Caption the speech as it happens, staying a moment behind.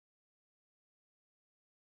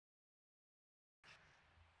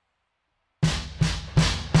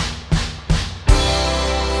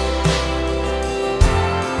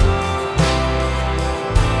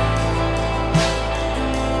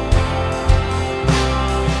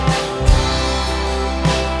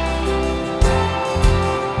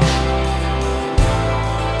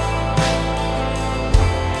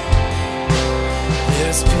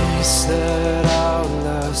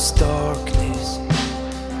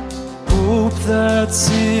hope that's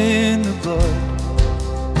in the blood.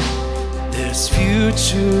 There's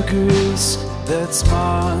future grace that's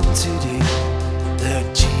mine today,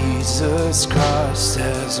 that Jesus Christ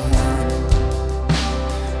has won.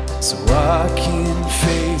 So I can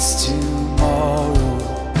face tomorrow,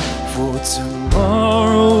 for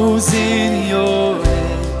tomorrow's in your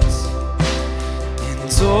hands.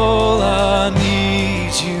 And all I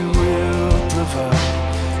need you will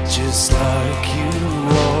provide, just like you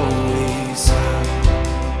always have.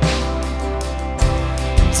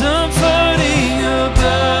 And I'm fighting a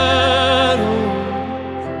battle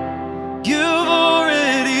you've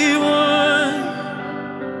already won.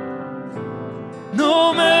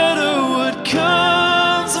 No matter what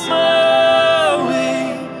comes my way,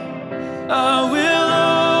 I will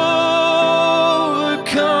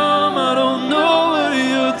overcome. I don't know what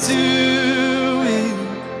you're doing,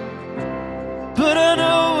 but I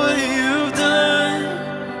know what you've done.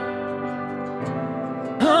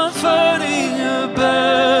 I'm fighting a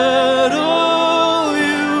battle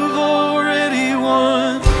you've already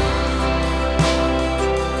won.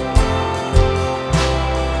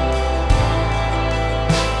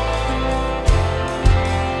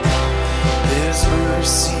 There's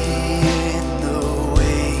mercy in the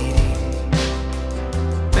waiting,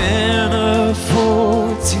 manna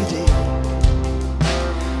for today.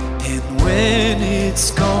 And when it's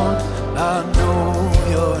gone, I know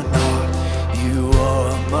you're not. You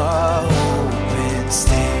are my hope and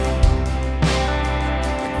stay.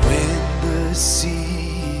 When the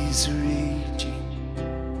sea's raging,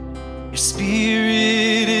 your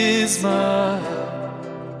spirit is my help.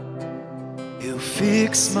 He'll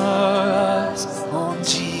fix my eyes on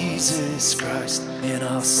Jesus Christ, and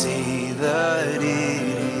I'll say that it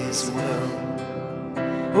is well.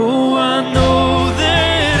 Oh, I know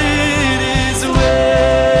that it is well.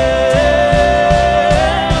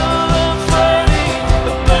 I'm fighting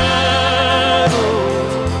a battle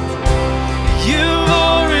you've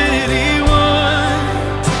already won.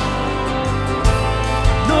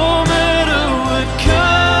 No matter what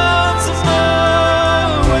comes my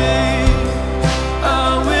way, I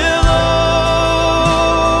will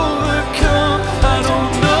overcome. I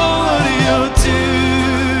don't know what you're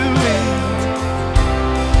doing,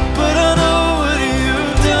 but I know what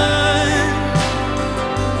you've done.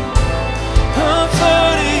 I'm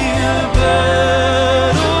fighting a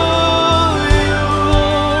battle you've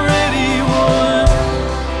already won.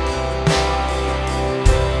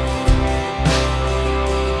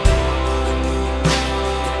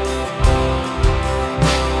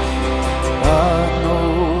 I know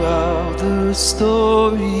how the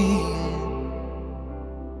story ends.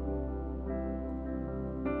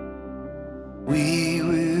 We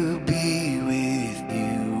will be with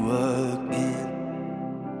you again.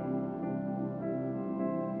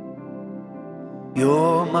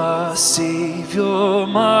 You're my savior,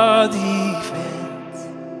 my defense.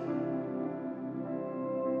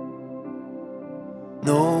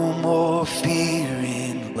 No more fear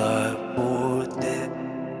in life or death.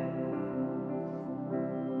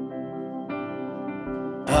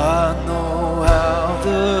 I know how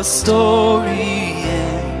the story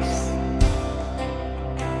ends.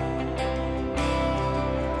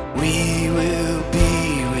 We will be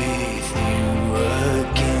with you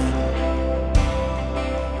again.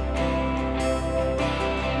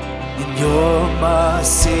 And you're my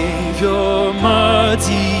savior, my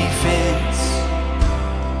defense.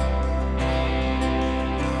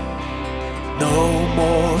 No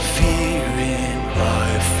more fear in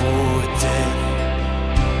life or death.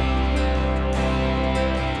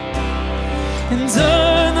 And